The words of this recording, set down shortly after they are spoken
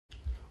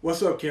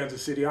What's up,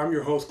 Kansas City? I'm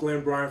your host,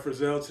 Glenn Brian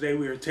Frizzell. Today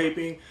we are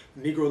taping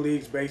the Negro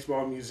Leagues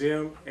Baseball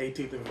Museum,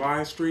 18th and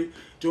Vine Street.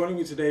 Joining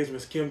me today is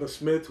Miss Kemba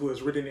Smith, who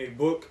has written a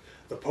book,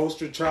 The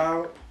Poster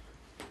Child.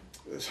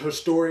 It's her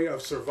story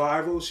of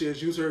survival. She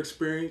has used her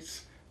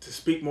experience to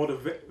speak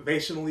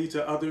motivationally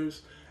to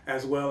others,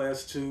 as well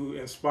as to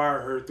inspire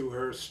her through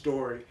her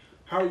story.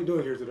 How are you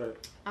doing here today?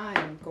 I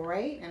am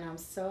great, and I'm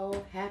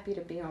so happy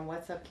to be on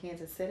What's Up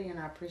Kansas City, and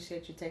I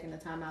appreciate you taking the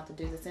time out to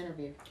do this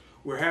interview.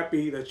 We're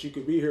happy that you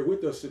could be here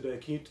with us today.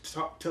 Can you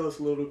tell us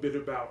a little bit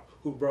about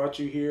who brought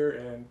you here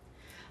and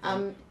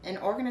An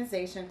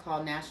organization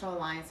called National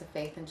Alliance of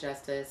Faith and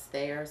Justice,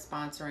 they are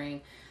sponsoring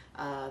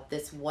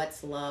this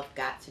What's Love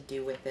Got to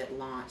Do with It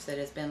launch that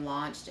has been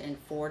launched in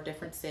 4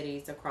 different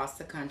cities across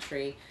the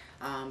country: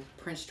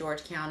 Prince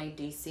George County,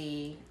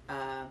 D.C.,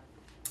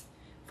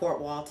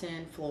 Fort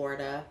Walton,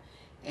 Florida,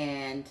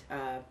 and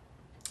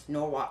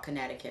Norwalk,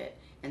 Connecticut.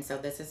 And so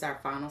this is our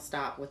final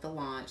stop with the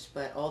launch,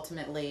 but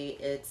ultimately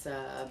it's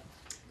a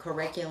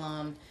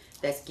curriculum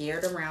that's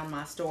geared around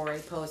my story,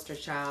 Poster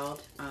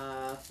Child.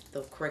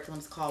 The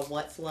curriculum's called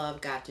What's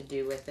Love Got to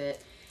Do with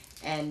It?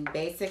 And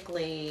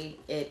basically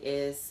it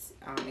is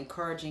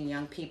encouraging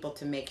young people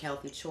to make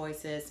healthy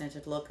choices and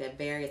to look at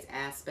various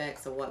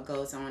aspects of what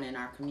goes on in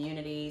our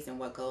communities and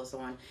what goes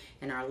on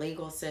in our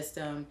legal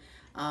system.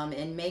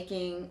 And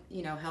making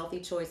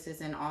healthy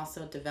choices, and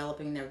also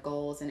developing their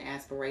goals and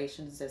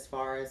aspirations as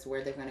far as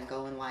where they're going to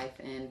go in life.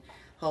 And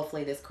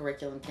hopefully this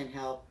curriculum can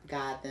help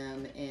guide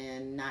them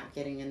in not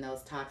getting in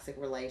those toxic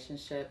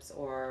relationships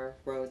or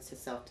roads to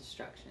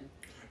self-destruction.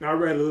 Now, I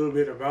read a little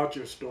bit about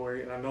your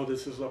story, and I know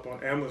this is up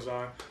on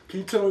Amazon. Can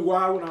you tell me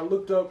why, when I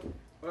looked up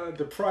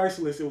the price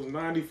list, it was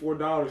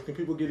 $94? Can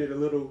people get it a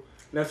little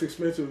less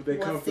expensive if they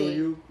come through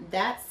you?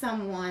 That's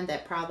someone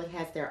that probably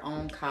has their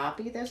own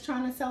copy that's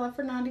trying to sell it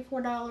for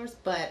 $94.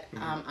 But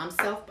I'm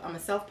a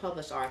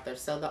self-published author,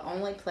 so the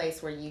only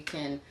place where you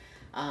can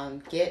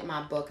get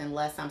my book,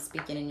 unless I'm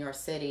speaking in your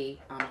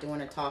city,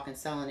 doing a talk and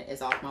selling it,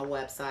 is off my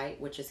website,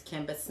 which is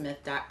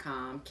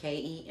kembasmith.com,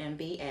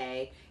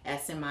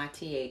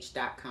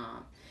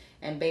 KEMBASMITH.com.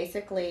 And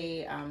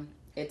basically,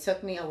 it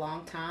took me a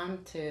long time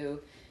to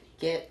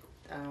get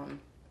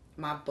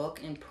my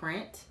book in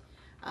print,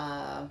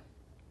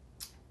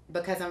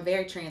 because I'm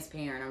very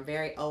transparent. I'm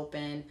very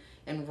open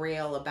and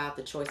real about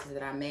the choices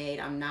that I made.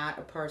 I'm not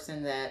a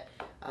person that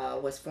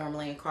was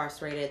formerly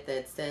incarcerated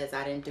that says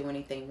I didn't do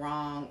anything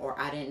wrong, or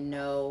I didn't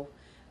know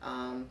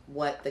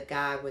what the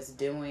guy was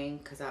doing,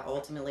 because I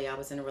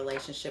was in a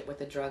relationship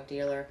with a drug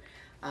dealer.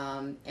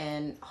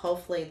 And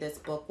hopefully this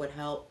book would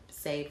help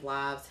save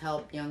lives,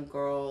 help young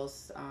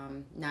girls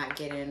not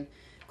get in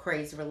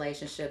crazy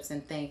relationships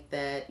and think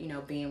that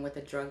being with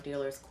a drug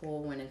dealer is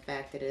cool, when in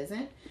fact it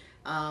isn't.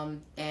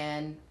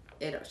 And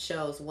it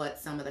shows what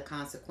some of the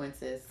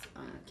consequences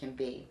can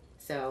be.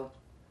 So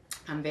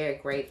I'm very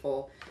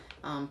grateful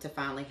to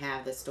finally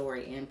have the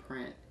story in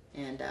print.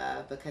 And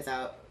because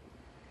I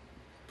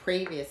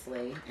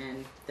previously,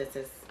 and this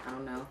is, I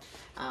don't know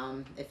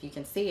if you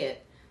can see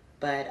it,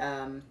 but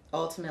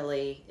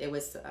ultimately it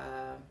was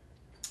a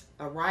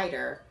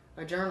writer,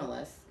 a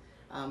journalist,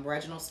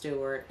 Reginald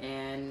Stewart,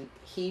 and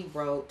he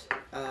wrote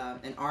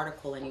an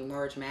article in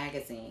Emerge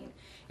magazine,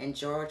 and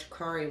George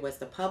Curry was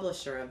the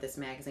publisher of this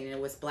magazine. It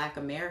was Black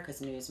America's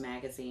News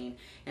magazine,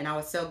 and I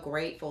was so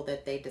grateful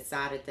that they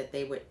decided that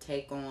they would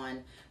take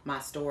on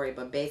my story.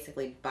 But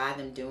basically, by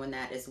them doing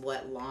that is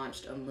what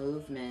launched a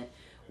movement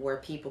where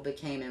people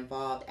became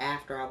involved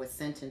after I was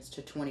sentenced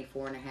to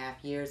 24 and a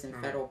half years in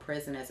federal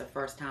prison as a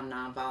first-time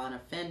nonviolent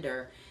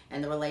offender.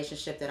 And the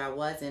relationship that I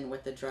was in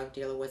with the drug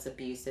dealer was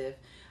abusive.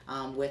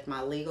 With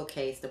my legal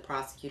case, the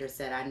prosecutor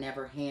said I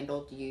never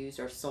handled, used,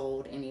 or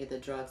sold any of the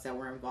drugs that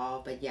were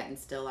involved, but yet and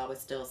still I was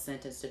still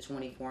sentenced to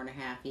 24 and a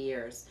half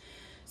years.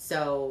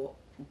 So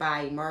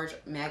by Emerge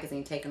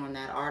magazine taking on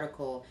that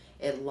article,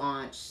 it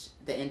launched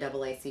the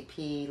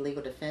NAACP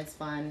Legal Defense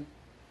Fund,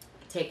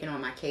 taking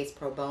on my case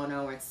pro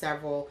bono, and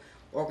several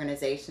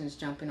organizations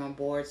jumping on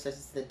board, such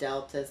as the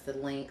Deltas, the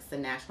Links, the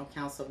National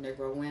Council of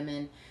Negro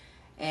Women.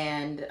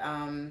 And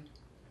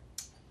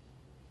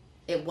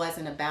it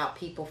wasn't about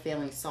people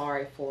feeling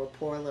sorry for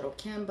poor little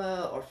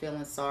Kemba, or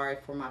feeling sorry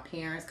for my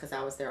parents because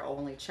I was their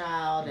only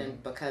child,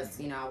 and because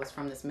I was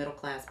from this middle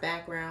class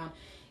background.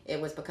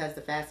 It was because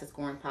the fastest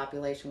growing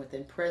population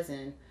within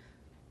prison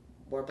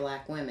were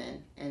Black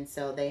women, and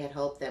so they had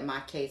hoped that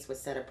my case would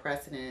set a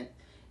precedent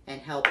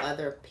and help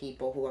other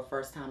people who are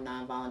first-time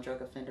nonviolent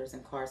drug offenders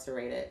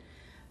incarcerated.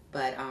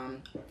 But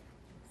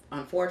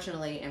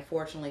unfortunately, and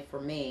fortunately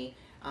for me,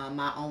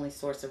 my only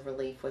source of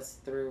relief was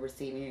through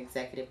receiving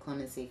executive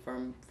clemency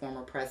from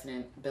former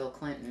President Bill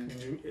Clinton.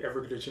 Did you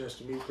ever get a chance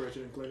to meet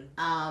President Clinton?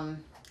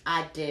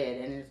 I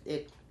did, and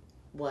it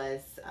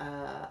was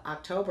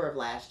October of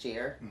last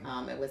year.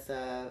 It was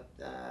a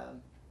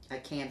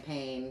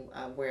campaign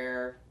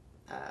where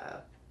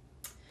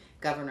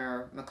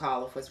Governor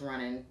McAuliffe was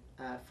running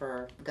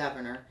for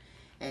governor.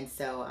 And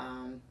so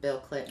Bill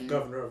Clinton,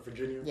 Governor of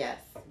Virginia. Yes,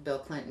 Bill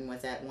Clinton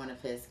was at one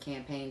of his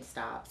campaign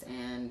stops,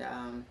 and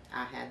I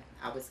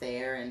was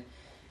there, and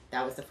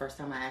that was the first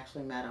time I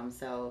actually met him.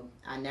 So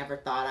I never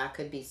thought I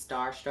could be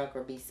starstruck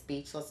or be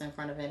speechless in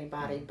front of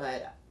anybody. Mm.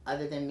 But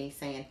other than me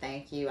saying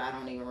thank you, I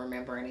don't even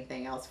remember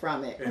anything else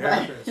from it. It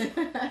happens.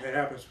 It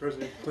happens.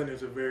 President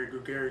Clinton's a very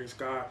gregarious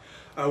guy.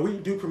 We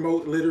do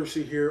promote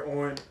literacy here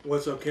on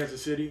What's Up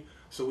Kansas City.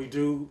 So we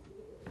do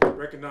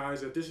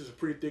recognize that this is a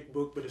pretty thick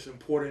book, but it's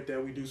important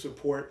that we do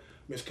support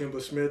Miss Kemba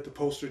Smith, the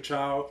poster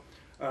child.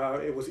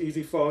 It was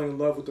easy falling in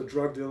love with the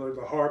drug dealer.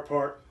 The hard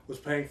part was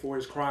paying for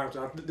his crimes.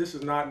 Now, this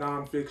is not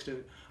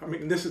nonfiction. I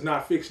mean, this is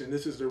not fiction.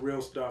 This is the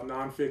real stuff,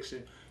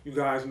 nonfiction. You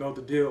guys know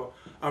the deal.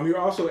 You're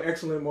also an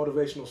excellent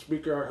motivational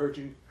speaker.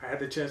 I had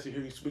the chance to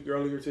hear you speak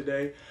earlier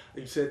today.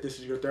 You said this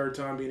is your third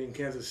time being in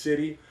Kansas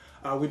City.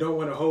 We don't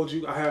want to hold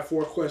you. I have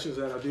 4 questions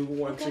that I do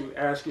want to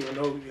ask you. I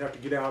know you have to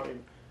get out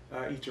and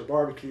eat your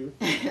barbecue.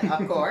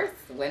 Of course.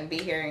 Wouldn't be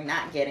here and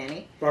not get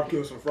any. Barbecue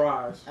and some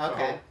fries.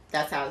 Okay.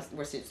 That's how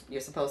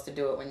you're supposed to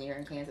do it when you're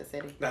in Kansas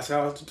City? That's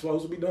how it's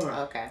supposed to be done.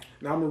 Okay.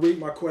 Now I'm going to read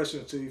my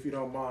questions to you if you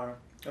don't mind.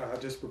 I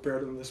just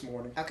prepared them this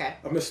morning. Okay.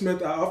 Ms.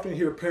 Smith, I often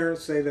hear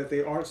parents say that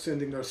they aren't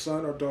sending their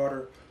son or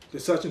daughter to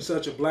such and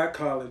such a black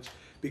college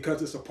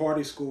because it's a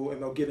party school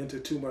and they'll get into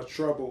too much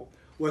trouble.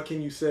 What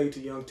can you say to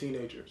young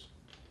teenagers?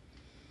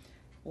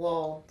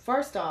 Well,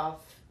 first off,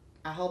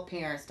 I hope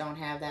parents don't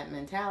have that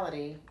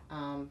mentality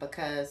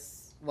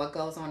because what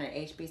goes on at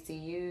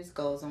HBCUs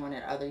goes on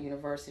at other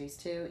universities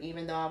too.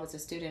 Even though I was a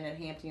student at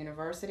Hampton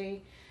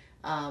University,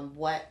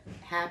 what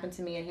happened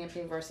to me at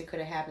Hampton University could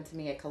have happened to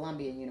me at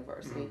Columbia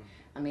University.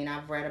 I mean,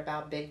 I've read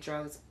about big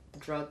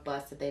drug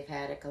busts that they've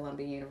had at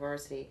Columbia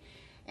University.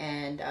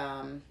 And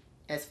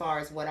as far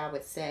as what I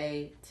would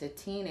say to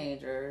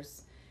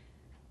teenagers,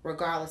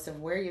 regardless of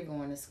where you're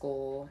going to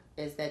school,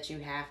 is that you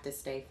have to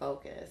stay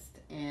focused.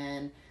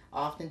 And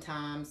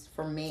oftentimes,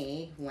 for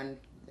me,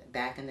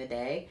 back in the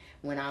day,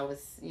 when I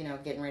was,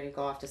 getting ready to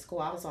go off to school,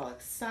 I was all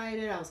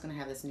excited. I was going to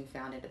have this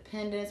newfound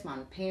independence. My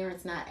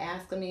parents not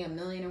asking me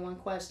 1,000,001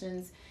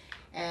 questions.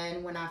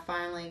 And when I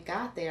finally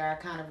got there, I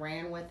kind of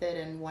ran with it.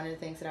 And one of the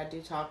things that I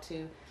do talk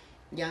to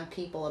young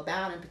people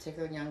about, in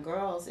particular young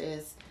girls,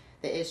 is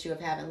the issue of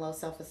having low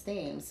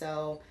self-esteem.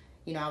 So,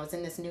 I was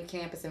in this new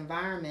campus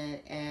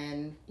environment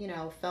and,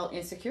 felt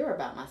insecure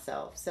about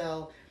myself.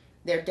 So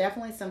there are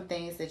definitely some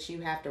things that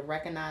you have to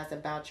recognize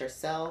about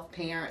yourself,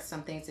 parents,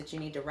 some things that you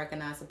need to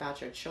recognize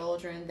about your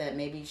children that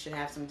maybe you should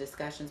have some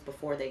discussions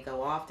before they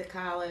go off to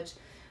college.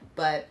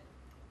 But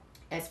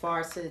as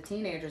far as to the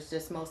teenagers,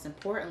 just most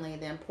importantly,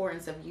 the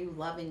importance of you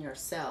loving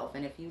yourself.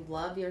 And if you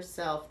love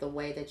yourself the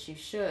way that you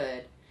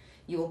should,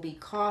 you will be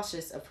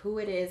cautious of who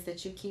it is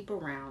that you keep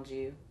around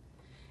you.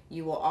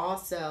 You will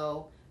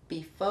also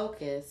be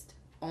focused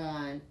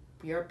on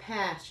your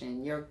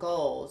passion, your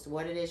goals,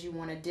 what it is you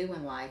want to do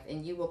in life,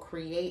 and you will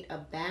create a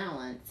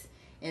balance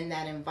in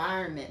that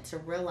environment to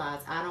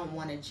realize I don't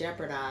want to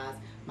jeopardize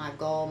my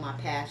goal, my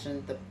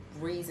passion, the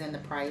reason, the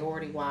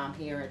priority why I'm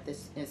here at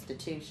this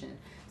institution.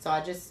 So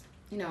I just,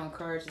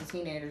 encourage the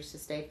teenagers to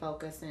stay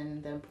focused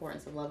and the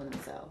importance of loving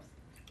themselves.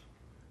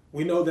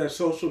 We know that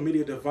social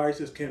media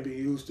devices can be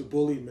used to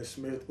bully Ms.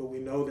 Smith, but we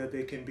know that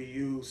they can be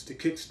used to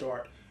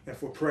kickstart and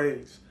for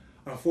praise.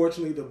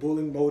 Unfortunately, the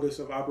bullying modus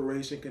of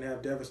operation can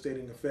have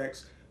devastating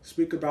effects.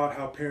 Speak about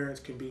how parents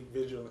can be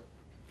vigilant.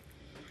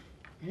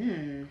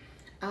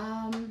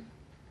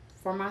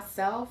 For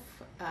myself,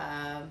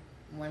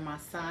 when my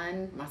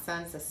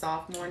son's a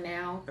sophomore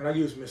now. And I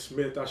use Miss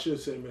Smith. I should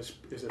say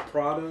is it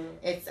Prada?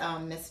 It's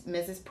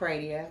Mrs.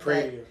 Pradia.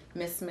 Pradia.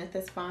 Miss Smith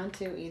is fine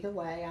too. Either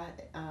way,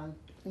 I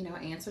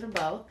answer to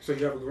both. So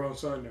you have a grown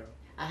son now.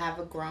 I have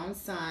a grown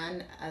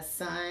son,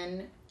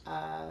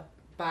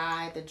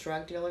 by the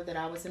drug dealer that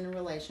I was in a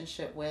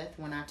relationship with.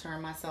 When I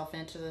turned myself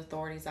into the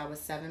authorities, I was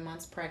 7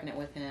 months pregnant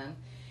with him.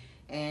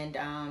 And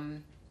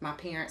my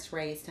parents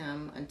raised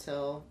him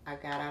until I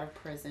got out of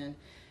prison.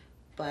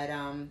 But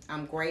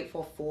I'm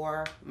grateful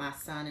for my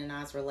son and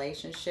I's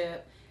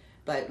relationship.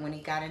 But when he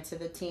got into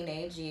the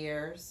teenage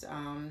years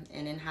and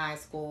in high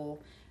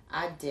school,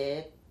 I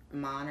did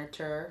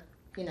monitor,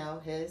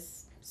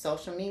 his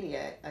social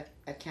media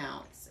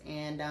accounts.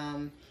 And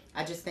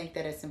I just think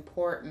that it's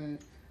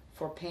important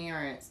for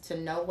parents to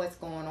know what's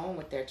going on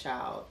with their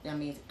child. I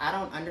mean, I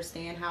don't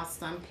understand how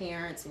some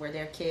parents where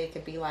their kid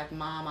could be like,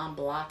 Mom, I'm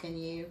blocking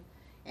you,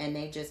 and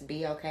they just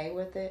be okay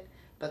with it,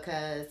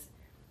 because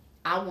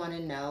I want to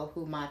know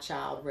who my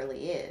child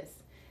really is.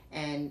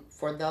 And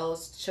for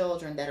those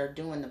children that are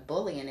doing the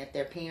bullying, if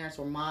their parents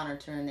were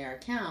monitoring their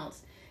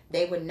accounts,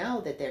 they would know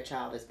that their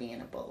child is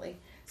being a bully.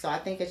 So I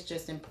think it's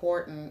just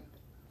important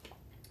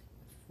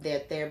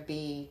that there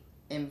be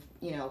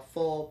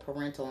full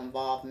parental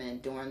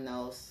involvement during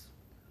those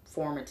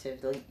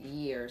formative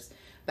years.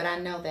 But I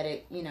know that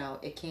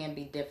it can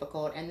be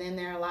difficult. And then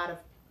there are a lot of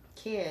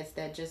kids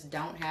that just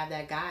don't have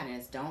that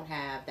guidance, don't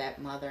have that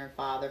mother and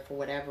father for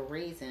whatever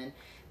reason.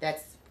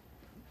 That's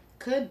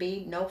could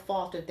be no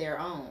fault of their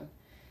own,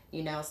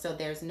 so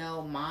there's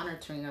no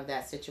monitoring of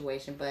that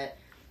situation. But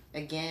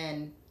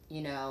again,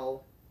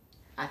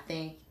 I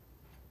think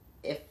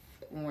if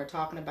when we're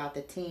talking about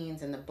the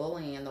teens and the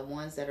bullying and the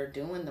ones that are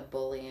doing the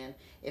bullying,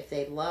 if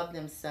they love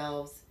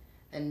themselves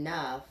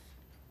enough,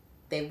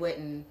 they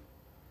wouldn't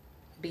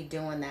be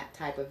doing that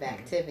type of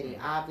activity.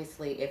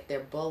 Obviously, if they're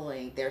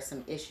bullying, there's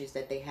some issues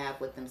that they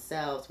have with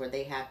themselves where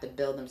they have to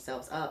build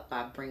themselves up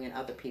by bringing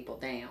other people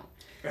down.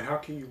 And how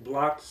can you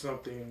block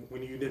something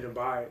when you didn't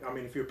buy it? I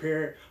mean, if your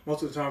parent,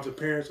 most of the times the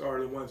parents are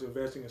the ones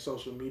investing in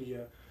social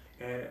media,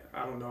 and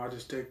I don't know,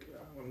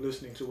 I'm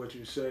listening to what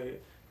you say.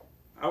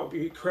 I would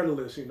be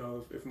credulous,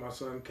 if my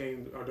son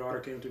came or daughter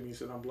came to me and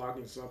said, I'm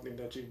blocking something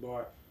that you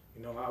bought.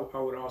 I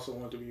would also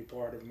want to be a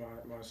part of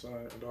my son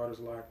and daughter's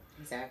life.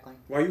 Exactly.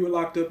 While you were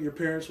locked up, your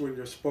parents were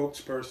your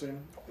spokesperson,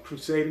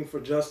 crusading for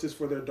justice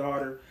for their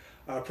daughter.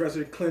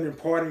 President Clinton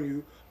pardoned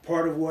you.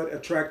 Part of what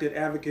attracted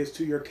advocates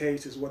to your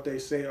case is what they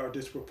say are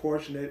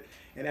disproportionate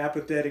and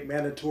apathetic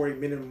mandatory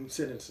minimum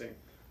sentencing.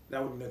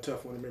 That would have been a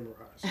tough one to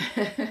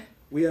memorize.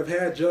 We have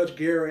had Judge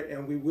Garrett,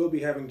 and we will be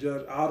having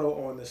Judge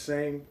Otto on the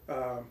same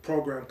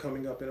program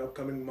coming up in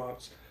upcoming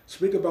months.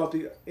 Speak about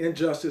the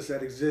injustice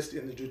that exists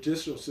in the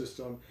judicial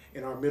system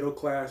in our middle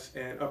class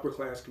and upper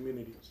class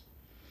communities.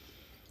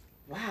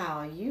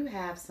 Wow, you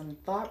have some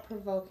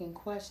thought-provoking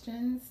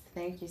questions.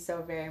 Thank you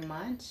so very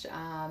much.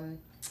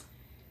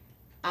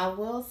 I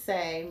will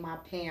say my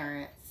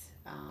parents,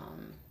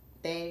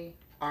 they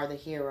are the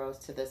heroes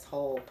to this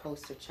whole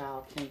poster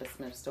child Kemba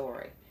Smith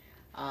story.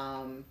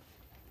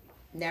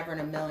 Never in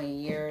a million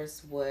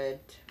years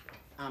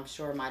I'm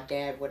sure my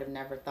dad would have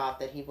never thought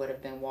that he would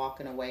have been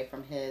walking away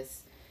from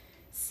his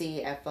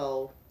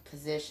CFO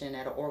position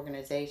at an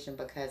organization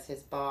because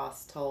his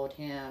boss told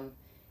him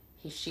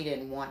she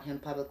didn't want him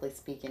publicly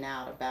speaking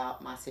out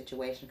about my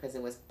situation because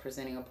it was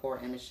presenting a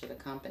poor image to the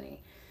company.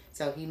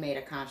 So he made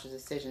a conscious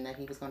decision that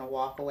he was going to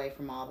walk away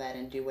from all that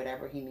and do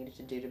whatever he needed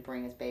to do to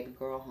bring his baby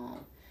girl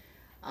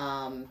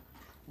home.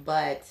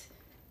 But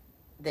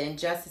the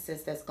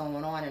injustices that's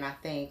going on, and I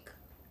think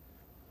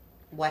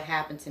what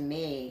happened to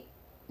me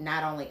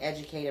not only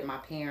educated my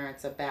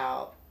parents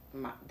about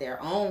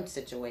their own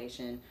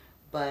situation,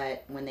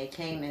 but when they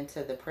came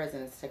into the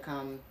prisons to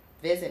come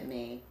visit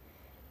me,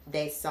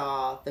 they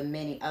saw the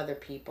many other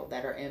people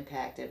that are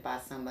impacted by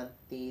some of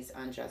these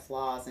unjust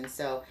laws. And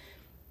so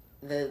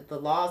the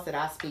laws that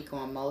I speak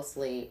on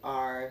mostly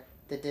are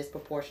the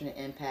disproportionate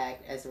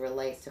impact as it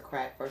relates to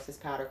crack versus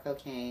powder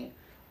cocaine,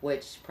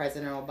 which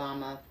President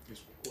Obama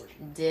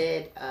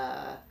did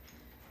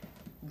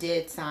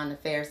sign the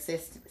Fair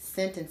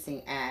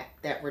Sentencing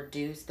Act that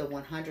reduced the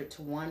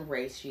 100-to-1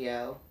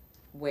 ratio,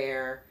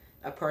 where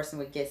a person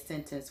would get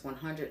sentenced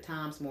 100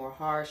 times more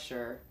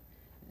harsher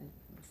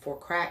for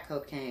crack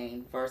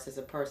cocaine versus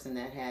a person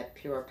that had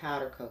pure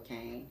powder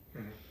cocaine,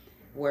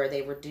 where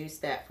they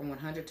reduced that from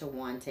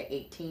 100-to-1 to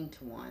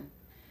 18-to-1.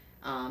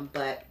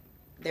 But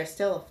there's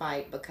still a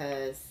fight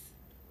because,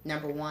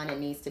 number one, it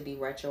needs to be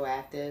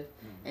retroactive,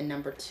 and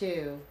number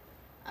two,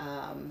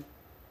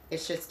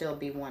 it should still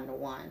be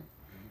 1-to-1.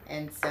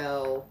 And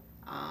so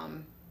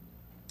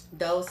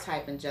those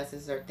type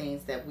injustices are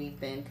things that we've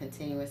been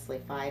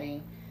continuously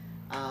fighting.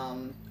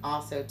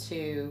 Also,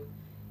 too,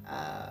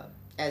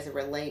 as it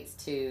relates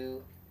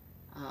to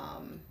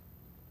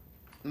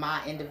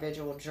my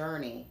individual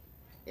journey,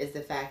 is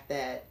the fact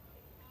that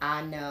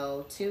I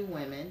know 2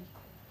 women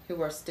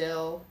who are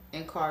still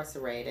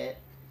incarcerated,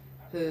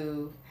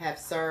 who have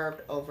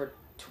served over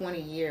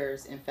 20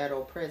 years in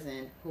federal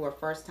prison, who are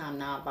first-time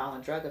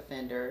nonviolent drug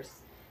offenders,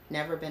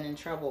 never been in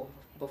trouble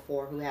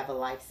before, who have a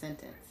life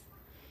sentence.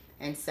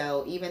 And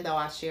so even though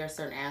I share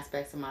certain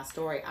aspects of my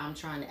story, I'm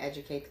trying to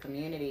educate the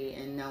community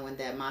in knowing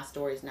that my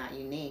story is not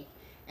unique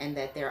and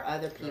that there are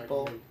other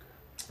people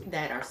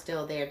that are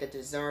still there that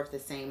deserve the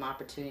same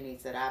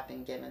opportunities that I've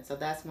been given. So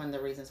that's one of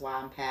the reasons why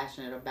I'm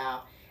passionate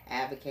about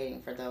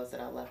advocating for those that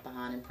are left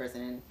behind in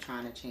prison and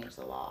trying to change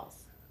the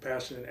laws.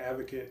 Passionate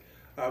advocate.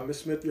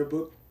 Ms. Smith, your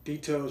book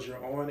details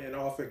your on and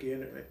off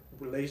again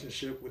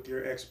relationship with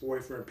your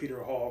ex-boyfriend,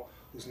 Peter Hall,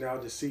 who's now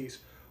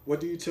deceased. What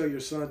do you tell your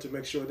son to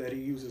make sure that he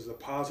uses the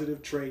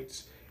positive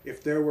traits,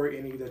 if there were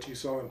any, that you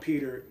saw in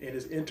Peter in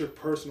his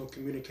interpersonal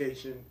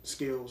communication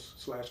skills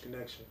 /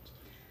 connections?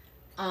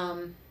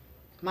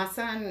 My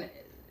son,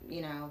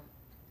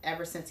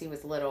 ever since he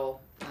was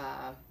little,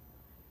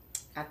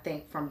 I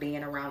think from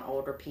being around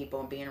older people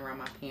and being around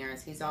my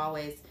parents, he's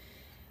always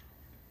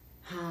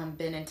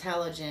been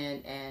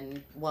intelligent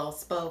and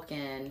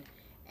well-spoken.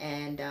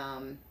 And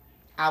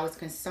I was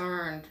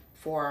concerned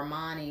for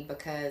Armani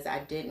because I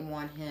didn't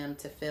want him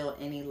to feel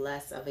any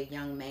less of a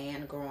young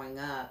man growing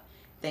up,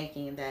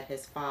 thinking that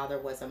his father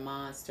was a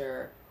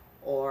monster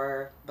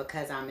or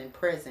because I'm in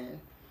prison.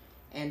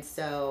 And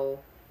so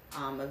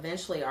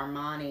eventually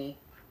Armani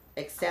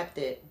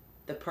accepted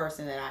the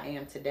person that I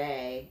am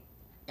today,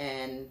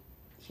 and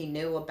he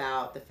knew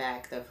about the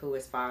fact of who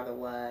his father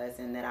was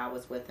and that I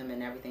was with him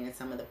and everything and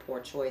some of the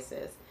poor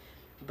choices.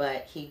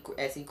 But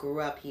as he grew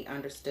up, he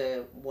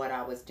understood what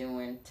I was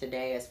doing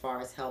today as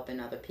far as helping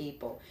other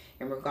people.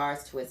 In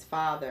regards to his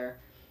father,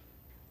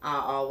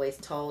 I always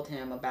told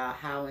him about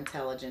how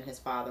intelligent his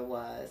father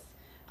was,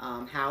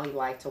 how he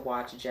liked to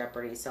watch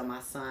Jeopardy. So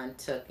my son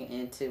took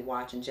into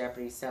watching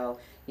Jeopardy. So,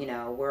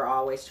 we're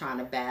always trying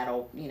to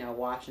battle,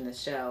 watching the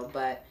show.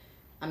 But,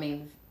 I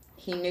mean,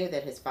 he knew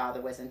that his father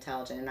was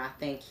intelligent, and I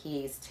think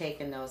he's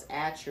taken those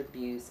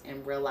attributes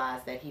and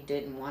realized that he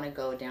didn't want to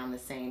go down the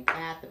same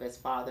path of his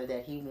father,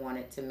 that he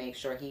wanted to make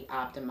sure he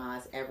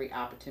optimized every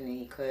opportunity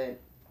he could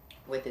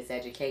with his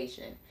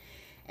education.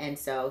 And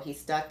so he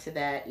stuck to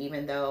that,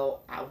 even though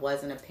I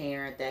wasn't a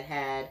parent that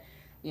had,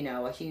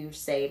 a huge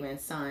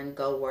savings, son,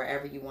 go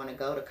wherever you want to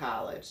go to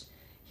college.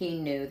 He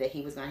knew that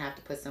he was going to have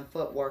to put some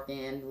footwork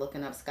in,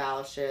 looking up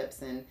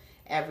scholarships and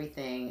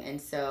everything.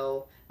 And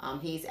so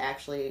he's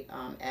actually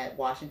at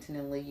Washington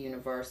and Lee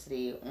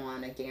University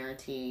on a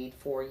guaranteed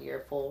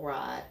 4-year full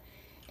ride.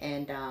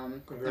 And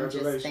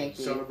congratulations, I'm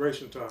just,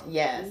 celebration time.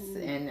 Yes,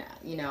 and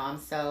I'm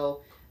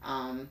so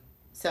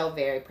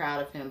very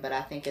proud of him. But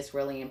I think it's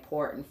really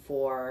important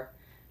for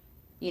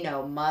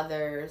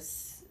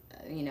mothers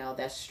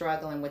that's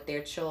struggling with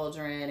their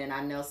children. And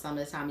I know some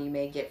of the time you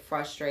may get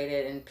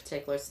frustrated, in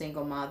particular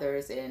single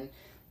mothers, and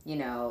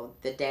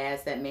the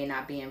dads that may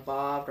not be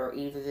involved, or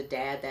either the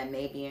dad that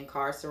may be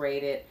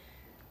incarcerated.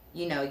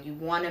 You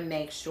want to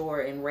make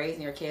sure in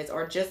raising your kids,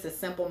 or just a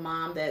simple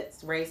mom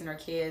that's raising her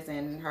kids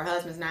and her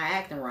husband's not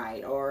acting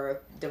right,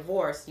 or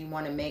divorced, you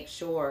want to make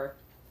sure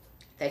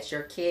that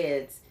your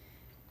kids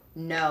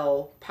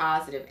know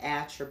positive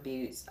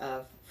attributes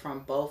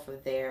from both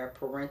of their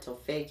parental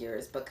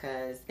figures,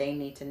 because they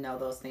need to know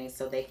those things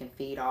so they can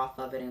feed off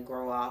of it and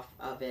grow off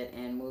of it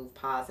and move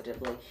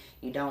positively.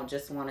 You don't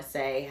just want to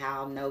say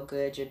how no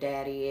good your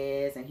daddy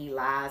is and he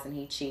lies and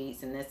he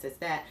cheats and this is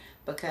that,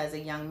 because a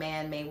young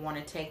man may want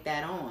to take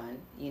that on.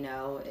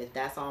 If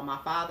that's all my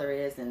father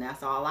is, then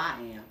that's all I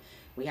am.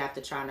 We have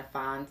to try to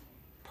find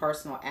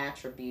personal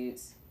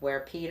attributes where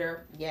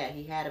Peter,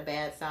 he had a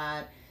bad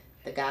side.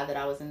 The guy that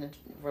I was in the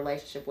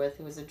relationship with,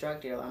 who was a drug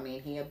dealer,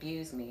 he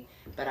abused me.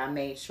 But I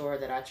made sure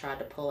that I tried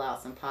to pull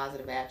out some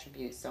positive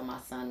attributes so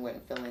my son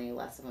wouldn't feel any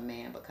less of a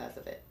man because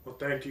of it. Well,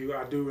 thank you.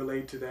 I do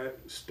relate to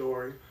that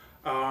story.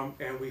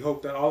 And we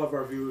hope that all of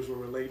our viewers will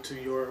relate to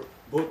your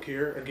book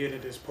here. Again,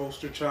 it is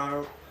Poster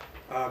Child,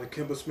 the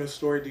Kemba Smith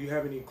story. Do you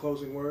have any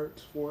closing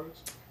words for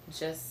us?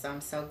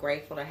 I'm so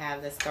grateful to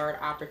have this third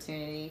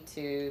opportunity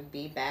to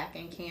be back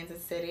in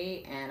Kansas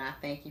City. And I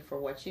thank you for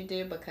what you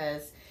do,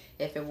 because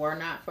if it were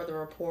not for the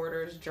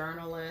reporters,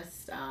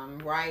 journalists,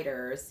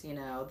 writers,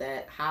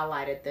 that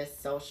highlighted this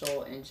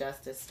social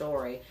injustice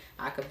story,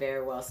 I could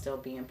very well still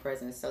be in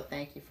prison. So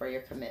thank you for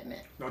your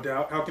commitment. No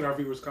doubt. How can our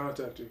viewers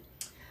contact you?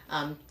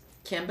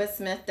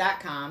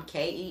 KembaSmith.com,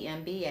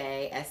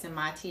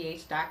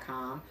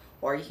 KembaSmith.com,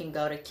 or you can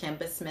go to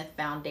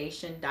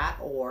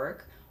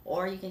KembaSmithFoundation.org,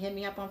 or you can hit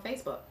me up on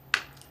Facebook.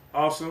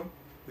 Awesome.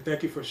 We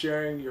thank you for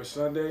sharing your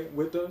Sunday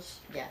with us.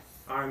 Yes.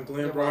 I'm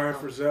Glenn You're Bryan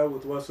welcome. Frizzell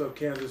with What's Up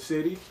Kansas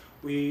City.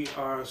 We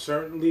are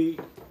certainly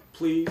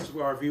pleased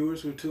with our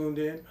viewers who tuned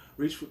in.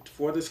 Reach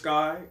for the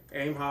sky,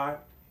 aim high.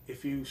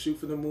 If you shoot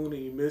for the moon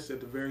and you miss, at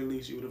the very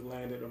least you would have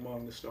landed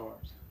among the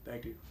stars.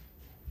 Thank you.